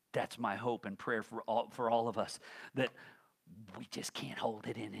 That's my hope and prayer for all of us, that we just can't hold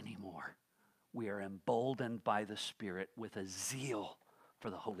it in anymore. We are emboldened by the Spirit with a zeal for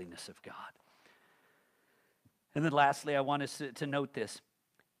the holiness of God. And then lastly, I want us to note this.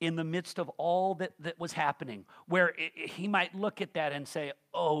 In the midst of all that was happening, where he might look at that and say,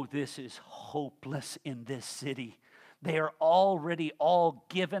 oh, this is hopeless in this city. They are already all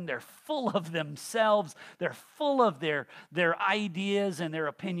given. They're full of themselves. They're full of their ideas and their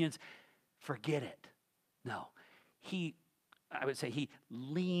opinions. Forget it. No, I would say he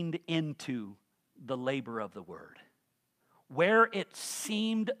leaned into the labor of the word. Where it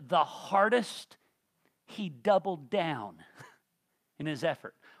seemed the hardest, he doubled down in his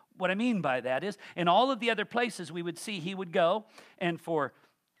effort. What I mean by that is, in all of the other places we would see, he would go, and for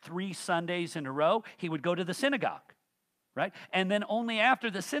 3 Sundays in a row, he would go to the synagogue, right? And then only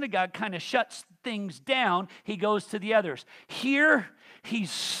after the synagogue kind of shuts things down, he goes to the others. Here, he's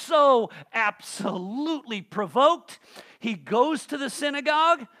so absolutely provoked. He goes to the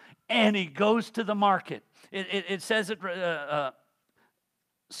synagogue, and he goes to the market. It says it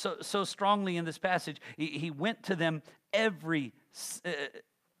so strongly in this passage. He went to them every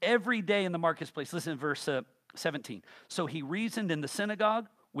day in the marketplace. Listen to verse 17. So he reasoned in the synagogue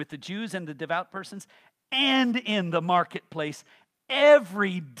with the Jews and the devout persons, and in the marketplace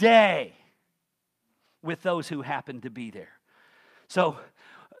every day with those who happened to be there. So,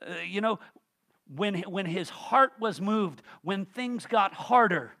 when his heart was moved, when things got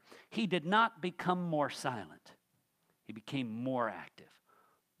harder, he did not become more silent. He became more active,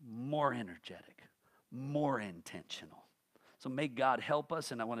 more energetic, more intentional. So may God help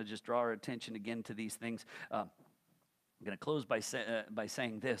us, and I want to just draw our attention again to these things. I'm going to close by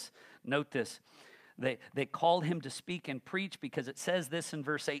saying this. Note this. They called him to speak and preach because it says this in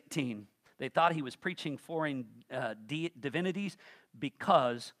verse 18. They thought he was preaching foreign divinities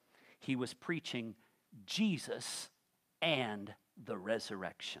because he was preaching Jesus and the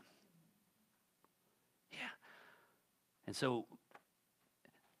resurrection. Yeah. And so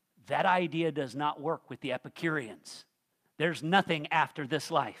that idea does not work with the Epicureans. There's nothing after this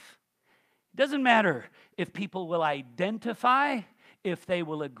life. It doesn't matter if people will identify, if they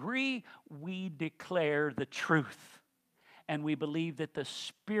will agree, we declare the truth. And we believe that the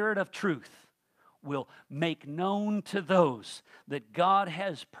Spirit of truth will make known to those that God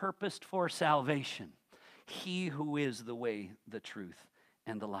has purposed for salvation, He who is the way, the truth,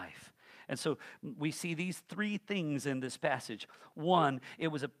 and the life. And so we see these 3 things in this passage. 1, it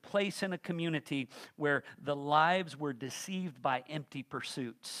was a place in a community where the lives were deceived by empty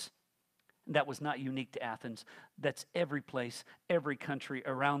pursuits. That was not unique to Athens. That's every place, every country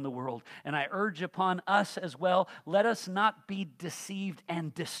around the world. And I urge upon us as well, let us not be deceived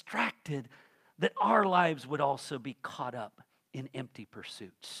and distracted that our lives would also be caught up in empty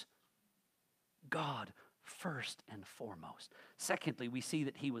pursuits. God first and foremost. Secondly, we see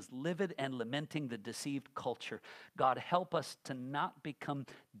that he was livid and lamenting the deceived culture. God, help us to not become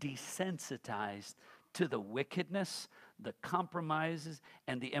desensitized to the wickedness, the compromises,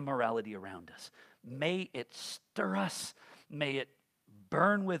 and the immorality around us. May it stir us, may it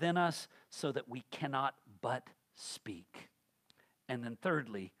burn within us so that we cannot but speak. And then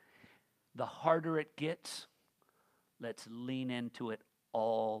thirdly, the harder it gets, let's lean into it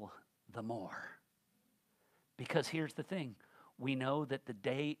all the more. Because here's the thing, we know that the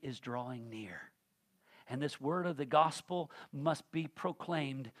day is drawing near. And this word of the gospel must be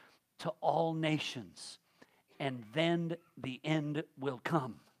proclaimed to all nations. And then the end will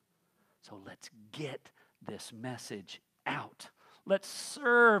come. So let's get this message out. Let's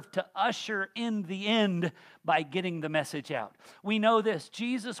serve to usher in the end by getting the message out. We know this,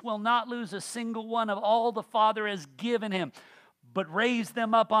 Jesus will not lose a single one of all the Father has given him, but raise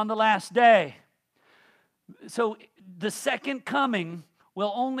them up on the last day. So the second coming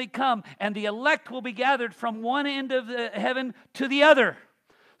will only come, and the elect will be gathered from one end of the heaven to the other.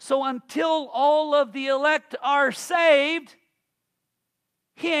 So until all of the elect are saved,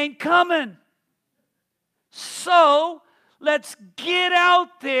 he ain't coming. So let's get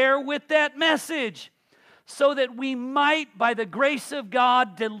out there with that message so that we might, by the grace of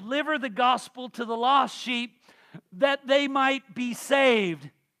God, deliver the gospel to the lost sheep, that they might be saved,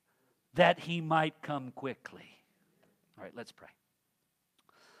 that he might come quickly. All right, let's pray.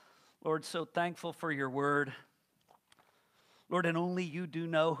 Lord, so thankful for your word. Lord, and only you do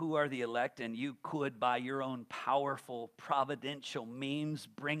know who are the elect, and you could, by your own powerful, providential means,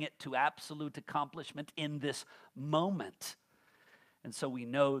 bring it to absolute accomplishment in this moment. And so we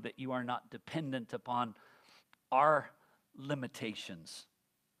know that you are not dependent upon our limitations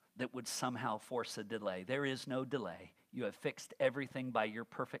that would somehow force a delay. There is no delay. You have fixed everything by your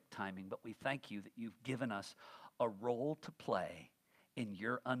perfect timing, but we thank you that you've given us a role to play in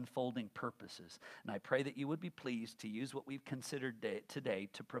your unfolding purposes. And I pray that you would be pleased to use what we've considered today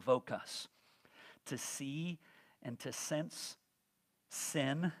to provoke us to see and to sense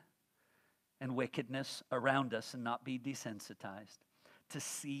sin and wickedness around us and not be desensitized, to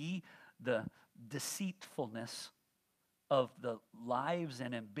see the deceitfulness of the lives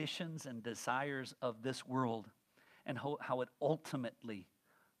and ambitions and desires of this world and how it ultimately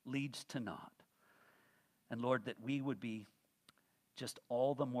leads to naught. And Lord, that we would be just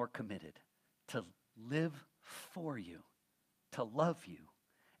all the more committed to live for you, to love you,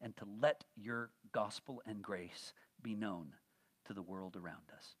 and to let your gospel and grace be known to the world around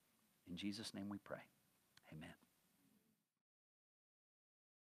us. In Jesus' name we pray. Amen.